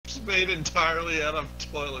made entirely out of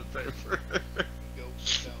toilet paper. Go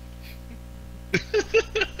for dump.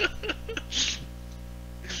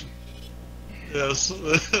 Yes,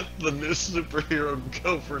 the new superhero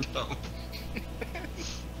Gopher Dump.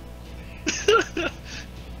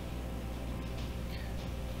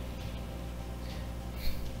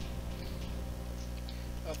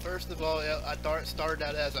 First of all, I started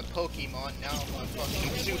out as a Pokemon, now I'm a fucking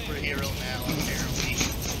superhero now, apparently.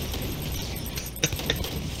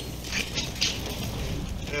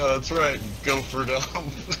 Yeah, that's right, Gopher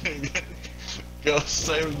Dump. Go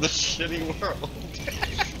save the shitty world.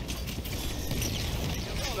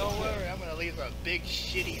 Don't worry, I'm gonna leave a big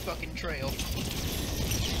shitty fucking trail.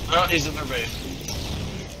 Oh, he's in their base.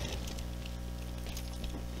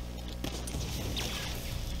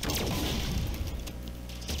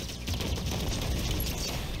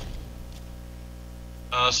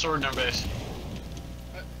 Sword in their base.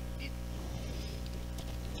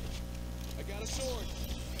 I got a sword.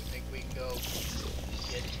 I think we can go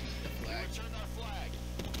get the flag. Return our flag.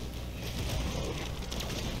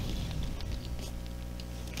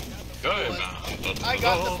 Good. I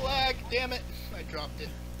got the flag, damn it! I dropped it.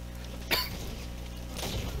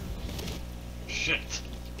 Shit.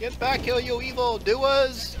 Get back here, you evil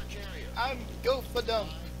doers! I'm go for dump.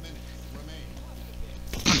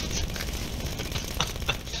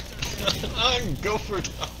 I'm Gopher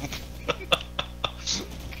Dump.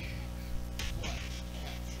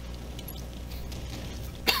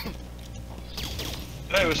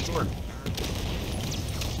 Hey, we scored.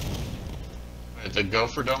 Wait, did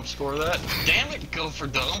Gopher Dump score that? Damn it, Gopher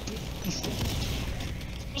Dump!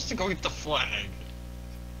 Supposed to go get the flag.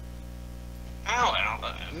 Now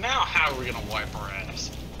how are we gonna wipe our ass?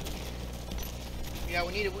 Yeah,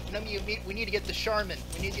 we need to get the Charmin.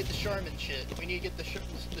 We need to get the Charmin shit. We need to get the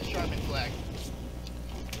Charmin flag.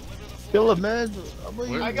 Kill him, man. I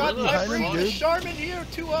bring the Charmin here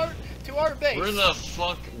to our base. Where the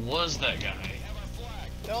fuck was that guy?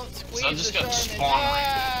 Don't squeeze So I just the got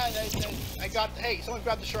Charmin. I got. Hey, someone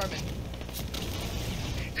grab the Charmin.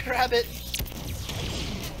 Grab it.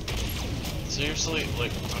 Seriously,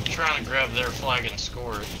 like I'm trying to grab their flag and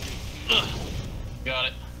score it. Ugh. Got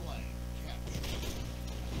it.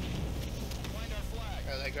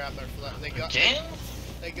 Oh, they grabbed our flag. Again?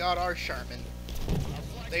 They got our Charmin.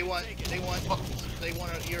 They want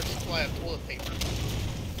your supply of toilet paper.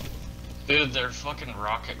 Dude, their fucking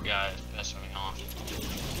rocket guy is pissing me off.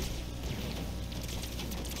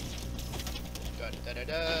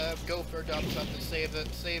 Da-da-da-da. Go for dump something. Save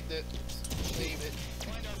it. Save it. Save it.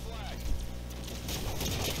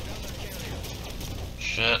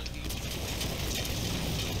 Shit.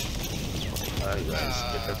 Alright guys,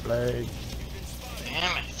 get the flag.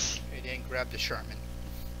 Damn it. They didn't grab the Charmin.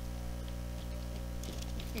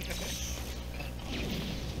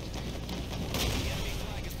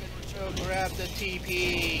 Go grab the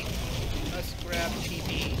TP. Let's grab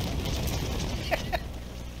TP.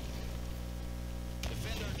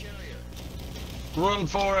 Run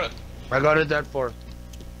for it. I got it that for.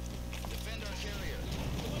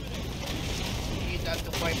 We need that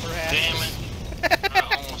to wipe our ass. Damn it. I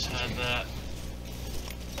almost had that.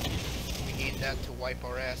 We need that to wipe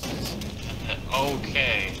our asses.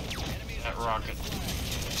 Okay. That rocket.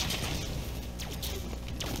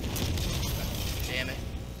 Damn it.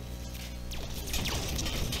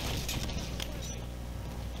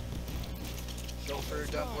 Gopher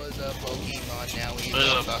Dump was a Pokemon, now he's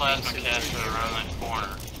There's a fucking plasma superhero. caster around that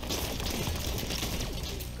corner.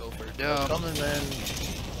 Gopher I'm Dump. coming, man.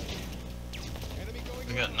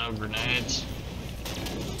 We got no grenades.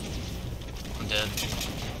 I'm dead.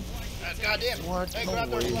 Goddamn! What? They No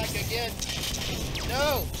grabbed our way. flag again!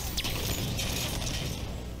 No!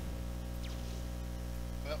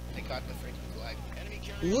 Well, they got the freaking flag.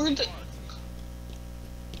 Where the...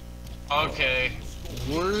 Okay.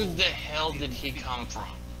 Where the hell did he come from?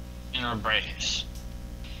 In our base.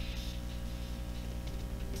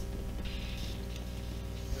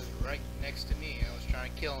 He was right next to me. I was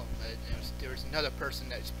trying to kill him, but there was another person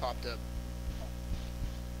that just popped up.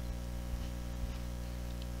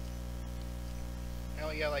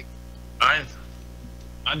 Hell yeah, like... I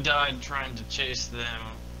died trying to chase them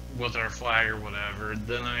with our flag or whatever.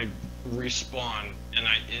 Then I respawned and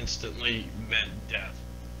I instantly met death.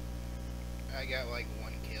 I got like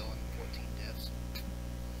 1 kill and 14 deaths.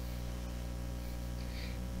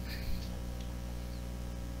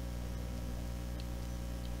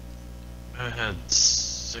 I had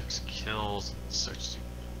 6 kills and 60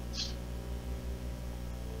 minutes.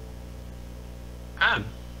 God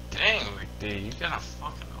dang, McD, you got a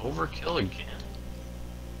fucking overkill again.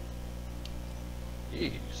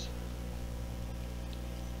 Jeez.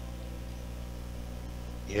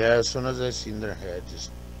 Yeah, as soon as I seen their head, just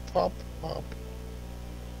pop, pop,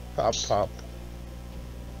 pop, pop.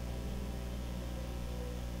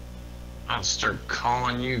 I'll start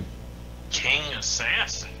calling you King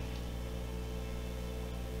Assassin.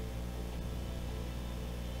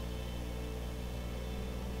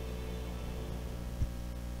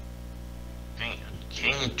 Man,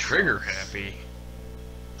 King Trigger Happy.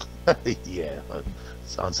 Yeah,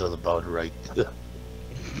 sounds about right.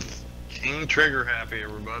 King Trigger Happy,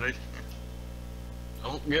 everybody.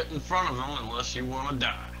 Don't get in front of him unless you want to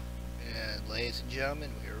die. And ladies and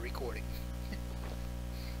gentlemen, we are recording.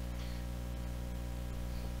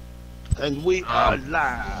 And we are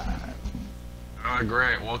live. Oh,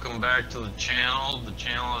 great. Welcome back to the channel. The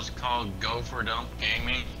channel is called Go for Dump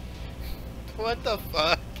Gaming. What the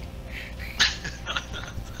fuck?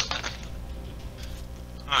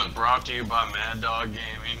 Brought to you by Mad Dog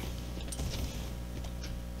Gaming.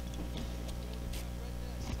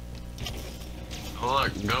 Oh,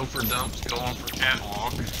 look, Go for Dump's going for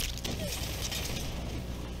Catwalk.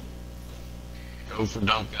 Go for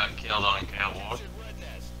Dump got killed on Catwalk.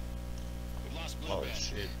 Oh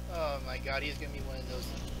shit. Oh my god, he's gonna be one of those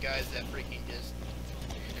guys that freaking just...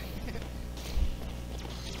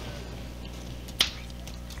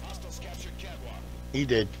 He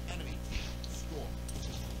did.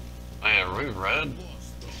 Oh yeah, are we red?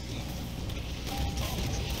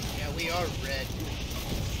 Yeah, we are red.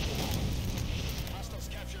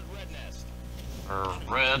 Or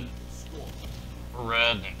red?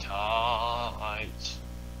 Red and tight.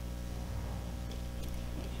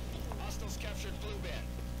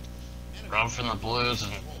 Run from the blues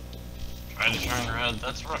and try to turn red,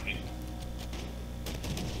 that's right.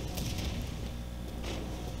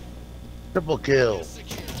 Triple kill.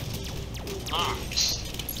 Nice.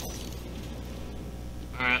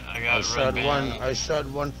 Alright, I got red band. I shot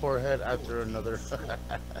one forehead after another.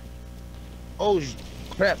 Oh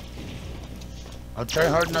crap. I'll try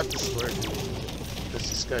hard not to swear. Because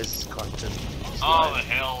this guy's content. Oh, the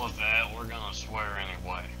hell with that. We're gonna swear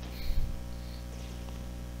anyway.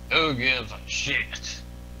 Who gives a shit?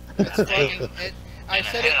 It's fucking, I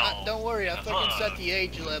said it. Hell. Don't worry. I fucking set the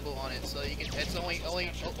age level on it, so you can. It's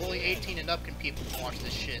only 18 and up can people watch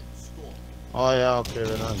this shit. Oh yeah, okay,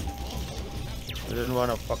 then on. I didn't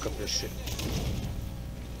want to fuck up this shit.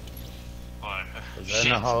 Like, 'Cause I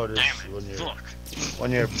know how it is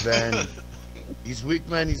when you're banned. He's weak,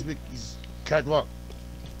 man. He's weak. He's Catwalk.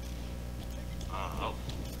 Oh,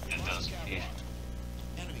 it does. Yeah.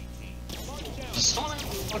 Does someone have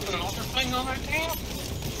fucking another thing on their team?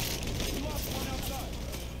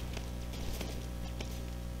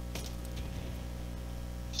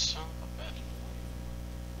 Son of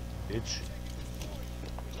a bitch. Bitch.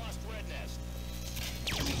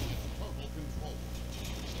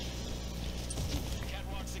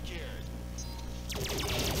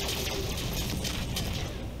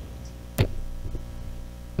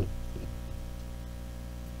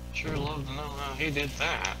 Sure love to know how he did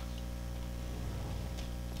that.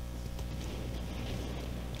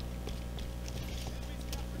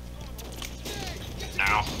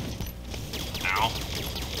 Ow. Ow.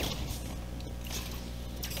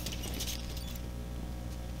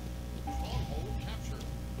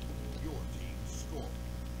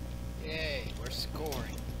 Yay, we're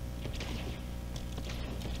scoring.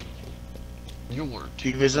 Your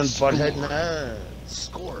He was in butthead. Nah,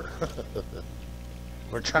 score.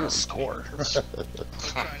 We're trying to score. We're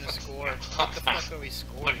trying to score. What the fuck are we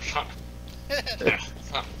scoring?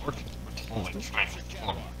 We're totally trying to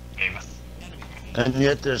score, baby. And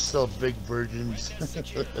yet they're still big virgins.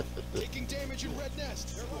 Taking damage in red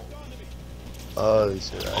nest. Oh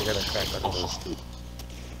shit, I gotta crack out of those two.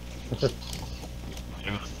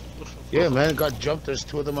 Yeah, man, got jumped. There's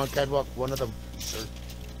two of them on Catwalk. One of them, sir.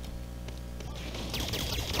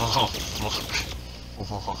 Oh, fuck.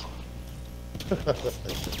 Oh.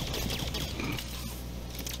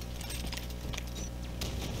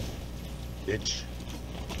 Bitch.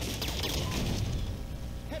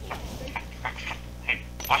 Hey,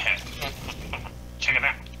 butthead. Check it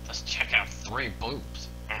out. Let's check out 3 boobs.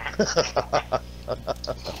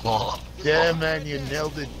 Oh. Yeah, man, you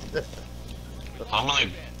nailed it. How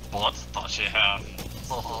many butts does she have?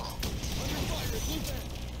 Oh.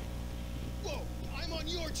 Whoa, I'm on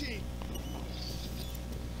your team.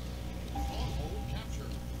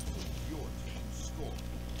 Your team scored.